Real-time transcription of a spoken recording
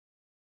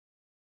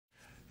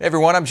Hey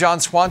everyone, I'm John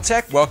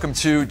Swantek. Welcome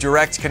to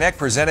Direct Connect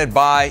presented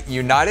by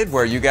United,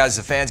 where you guys,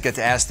 the fans, get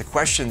to ask the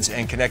questions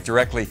and connect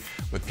directly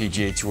with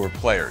PGA Tour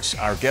players.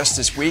 Our guest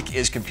this week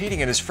is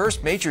competing in his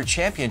first major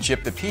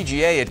championship, the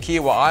PGA at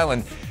Kiawah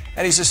Island,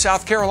 and he's a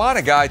South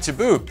Carolina guy to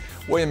boot.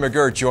 William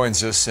McGirt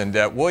joins us, and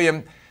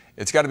William,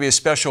 it's got to be a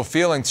special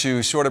feeling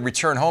to sort of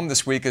return home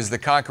this week as the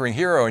conquering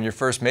hero in your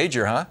first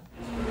major, huh?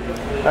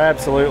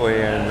 Absolutely,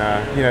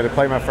 and to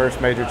play my first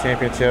major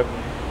championship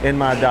in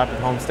my adopted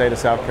home state of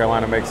South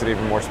Carolina makes it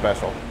even more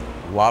special.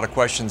 A lot of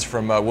questions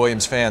from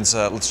Williams fans.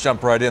 Let's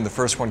jump right in. The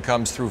first one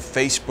comes through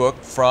Facebook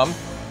from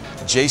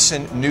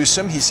Jason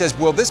Newsom. He says,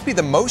 will this be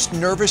the most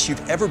nervous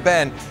you've ever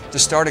been to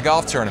start a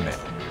golf tournament?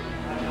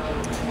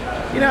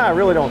 I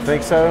really don't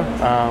think so.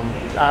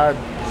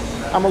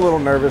 I'm a little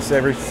nervous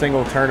every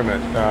single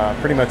tournament,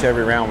 pretty much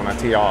every round when I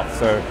tee off.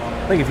 So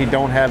I think if you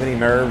don't have any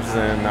nerves,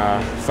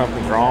 then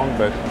something's wrong.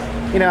 But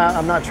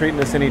I'm not treating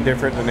this any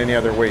different than any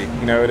other week.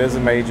 It is a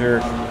major.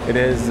 It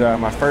is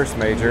my first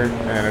major,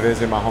 and it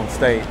is in my home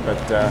state. But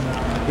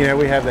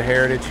we have the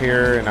heritage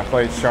here, and I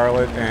played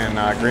Charlotte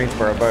and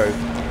Greensboro both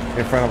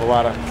in front of a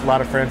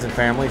lot of friends and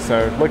family.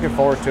 So looking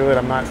forward to it.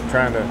 I'm not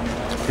trying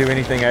to do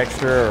anything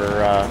extra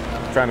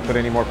or trying to put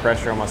any more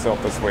pressure on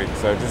myself this week.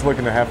 So just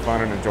looking to have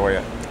fun and enjoy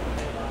it.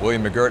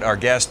 William McGirt, our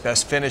guest,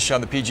 best finish on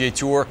the PGA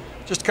Tour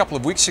just a couple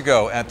of weeks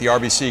ago at the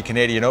RBC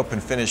Canadian Open,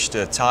 finished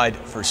tied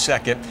for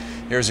second.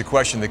 Here's a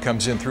question that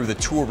comes in through the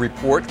tour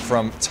report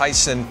from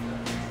Tyson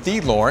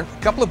Thielorn.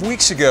 A couple of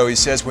weeks ago, he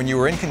says, when you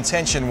were in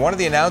contention, one of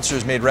the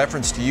announcers made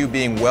reference to you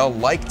being well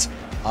liked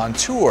on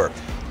tour.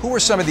 Who were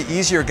some of the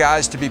easier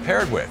guys to be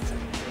paired with?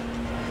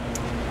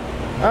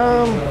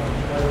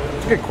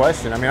 It's a good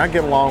question. I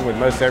get along with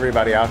most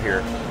everybody out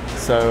here.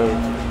 So,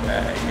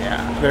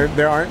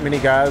 there aren't many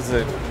guys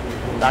that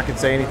I could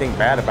say anything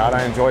bad about.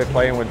 I enjoy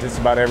playing with just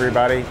about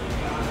everybody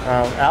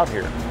out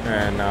here.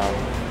 And,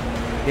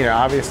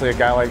 obviously a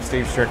guy like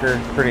Steve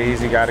Stricker, pretty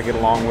easy guy to get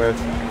along with.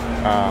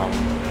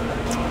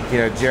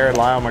 Jared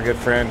Lyle, my good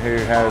friend who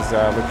has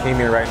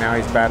leukemia right now,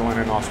 he's battling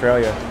in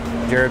Australia.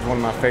 Jared's one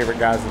of my favorite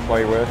guys to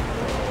play with.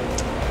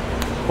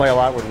 Play a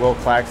lot with Will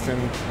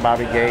Claxton,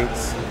 Bobby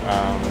Gates,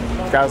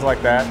 guys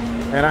like that.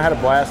 And I had a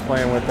blast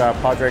playing with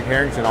Padraig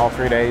Harrington all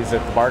 3 days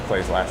at the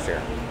Barclays last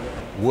year.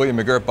 William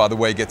McGirt, by the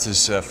way, gets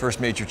his first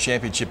major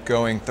championship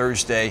going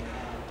Thursday,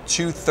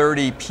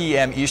 2:30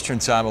 p.m. Eastern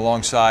Time,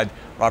 alongside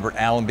Robert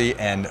Allenby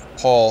and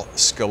Paul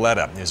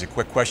Scaletta. There's a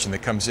quick question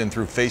that comes in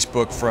through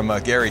Facebook from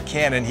Gary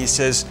Cannon. He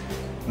says,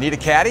 need a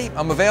caddy?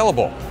 I'm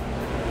available.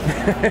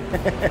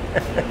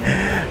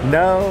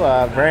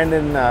 No,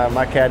 Brandon,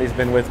 my caddy's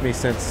been with me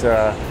since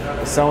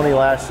Sony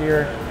last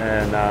year,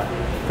 and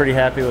pretty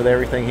happy with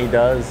everything he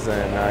does,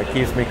 and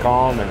keeps me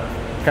calm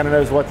and kind of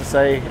knows what to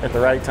say at the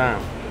right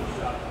time.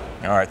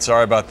 All right,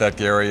 sorry about that,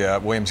 Gary.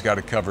 Williams got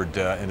it covered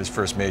in his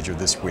first major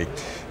this week.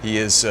 He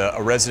is a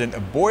resident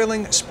of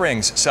Boiling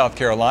Springs, South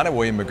Carolina.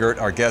 William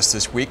McGirt, our guest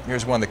this week.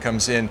 Here's one that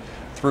comes in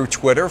through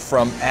Twitter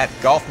from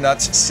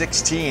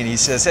 @GolfNuts16. He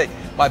says, hey,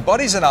 my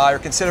buddies and I are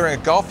considering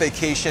a golf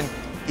vacation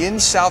in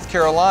South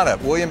Carolina.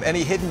 William,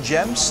 any hidden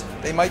gems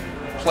they might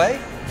play?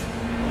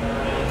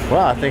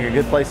 Well, I think a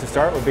good place to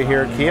start would be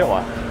here at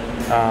Kiawah.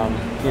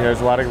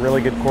 There's a lot of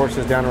really good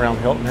courses down around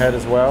Hilton Head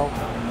as well.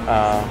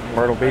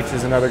 Myrtle Beach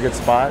is another good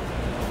spot.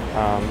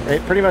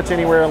 Pretty much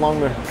anywhere along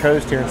the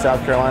coast here in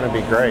South Carolina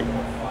would be great.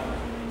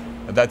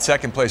 That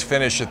second place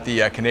finish at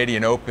the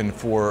Canadian Open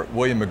for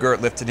William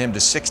McGirt lifted him to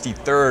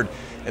 63rd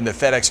in the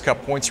FedEx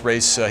Cup points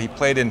race. He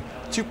played in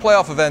 2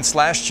 playoff events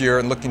last year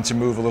and looking to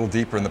move a little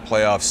deeper in the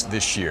playoffs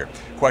this year.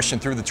 Question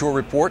through the tour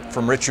report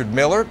from Richard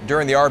Miller.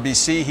 During the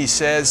RBC, he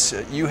says,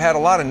 you had a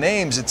lot of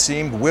names, it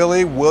seemed.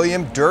 Willie,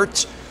 William,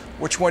 Dirt.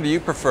 Which one do you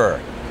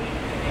prefer?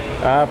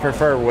 I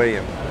prefer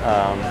William.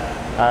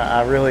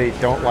 I really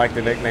don't like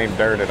the nickname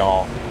Dirt at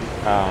all.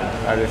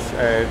 I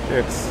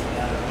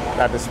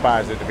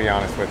despise it, to be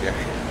honest with you.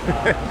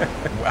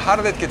 How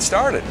did it get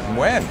started and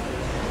when?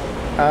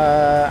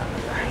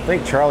 I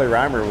think Charlie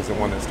Reimer was the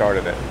one that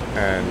started it,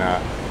 and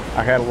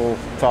I had a little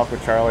talk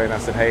with Charlie, and I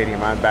said, hey, do you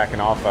mind backing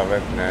off of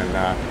it?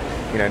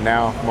 And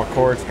now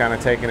McCord's kind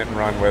of taking it and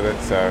run with it,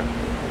 so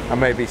I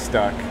may be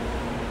stuck.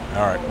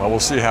 All right, well, we'll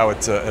see how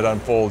it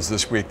unfolds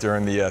this week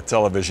during the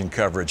television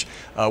coverage.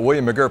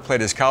 William McGirt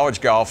played his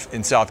college golf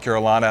in South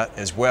Carolina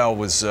as well,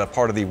 was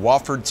part of the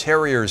Wofford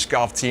Terriers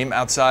golf team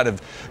outside of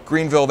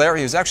Greenville there.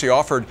 He was actually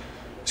offered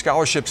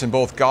scholarships in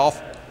both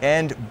golf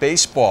and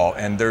baseball.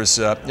 And there's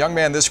a young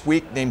man this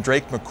week named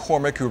Drake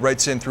McCormick who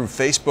writes in through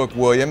Facebook,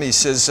 William. He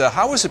says,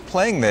 how is it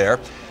playing there?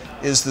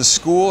 Is the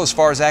school, as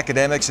far as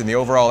academics and the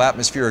overall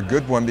atmosphere, a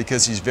good one?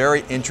 Because he's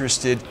very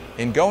interested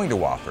in going to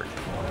Wofford.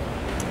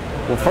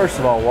 Well, first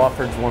of all,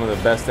 Wofford's one of the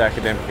best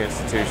academic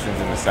institutions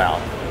in the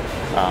South.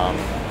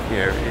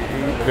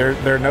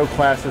 There are no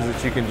classes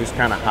that you can just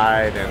kind of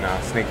hide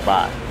and sneak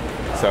by.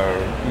 So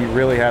you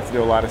really have to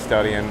do a lot of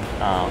studying.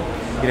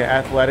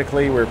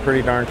 Athletically, we're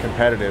pretty darn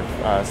competitive,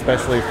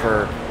 especially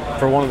for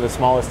one of the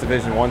smallest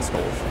Division I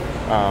schools.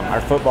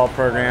 Our football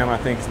program, I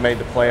think, has made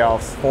the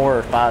playoffs 4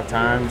 or 5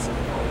 times.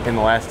 in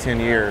the last 10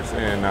 years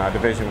in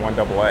Division I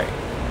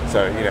AA.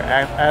 So,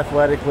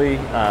 athletically,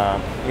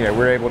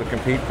 we're able to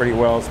compete pretty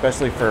well,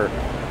 especially for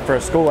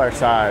a school our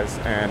size,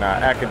 and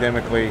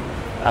academically,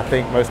 I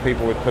think most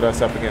people would put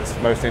us up against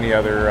most any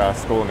other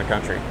school in the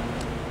country.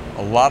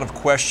 A lot of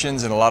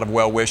questions and a lot of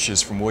well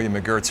wishes from William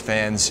McGirt's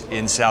fans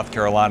in South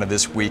Carolina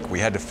this week. We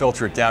had to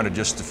filter it down to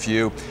just a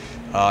few.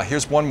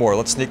 Here's one more.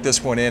 Let's sneak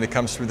this one in. It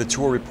comes through the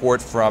tour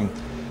report from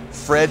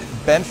Fred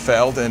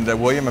Bentfeld, and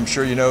William, I'm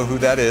sure you know who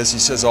that is. He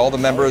says, all the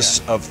members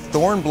of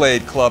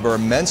Thornblade Club are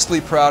immensely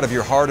proud of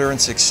your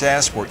hard-earned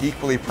success. We're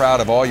equally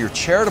proud of all your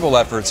charitable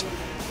efforts,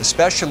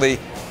 especially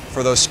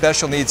for those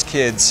special needs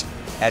kids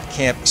at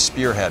Camp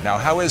Spearhead. Now,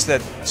 how is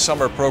that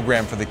summer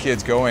program for the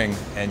kids going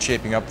and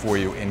shaping up for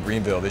you in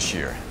Greenville this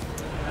year?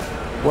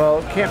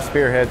 Well, Camp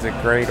Spearhead's a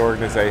great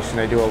organization.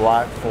 They do a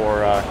lot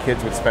for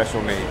kids with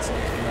special needs.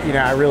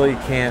 I really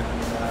can't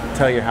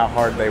tell you how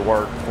hard they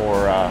work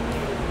for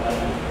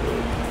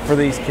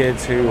these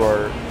kids who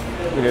are,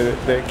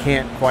 that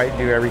can't quite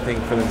do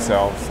everything for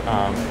themselves.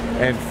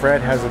 And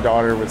Fred has a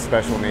daughter with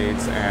special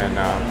needs, and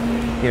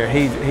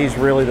he's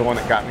really the one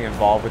that got me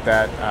involved with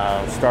that.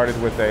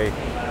 Started with a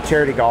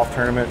charity golf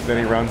tournament that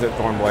he runs at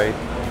Thornblade,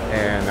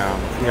 and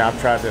I've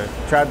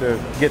tried to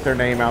get their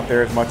name out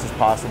there as much as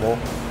possible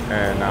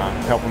and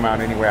help them out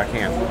any way I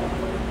can.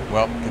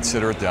 Well,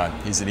 consider it done.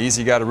 He's an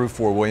easy guy to root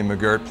for, William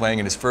McGirt, playing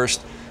in his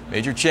first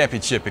major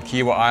championship at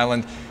Kiawah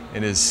Island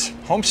in his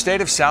home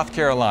state of South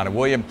Carolina.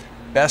 William,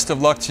 best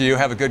of luck to you.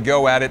 Have a good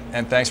go at it,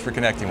 and thanks for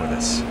connecting with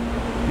us.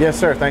 Yes,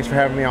 sir. Thanks for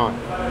having me on.